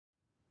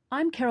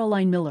I'm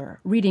Caroline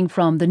Miller, reading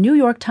from the New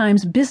York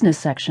Times business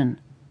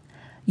section.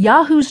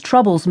 Yahoo's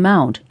troubles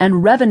mount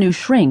and revenue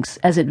shrinks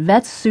as it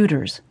vets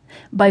suitors,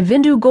 by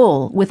Vindu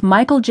Goel with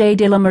Michael J.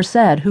 de la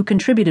Merced, who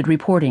contributed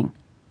reporting.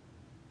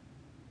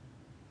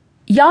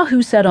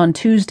 Yahoo said on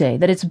Tuesday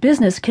that its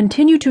business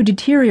continued to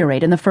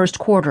deteriorate in the first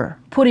quarter,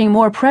 putting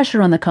more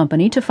pressure on the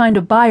company to find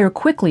a buyer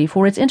quickly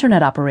for its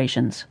internet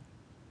operations.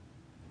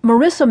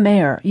 Marissa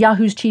Mayer,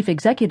 Yahoo's chief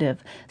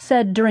executive,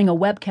 said during a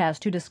webcast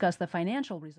to discuss the financial results.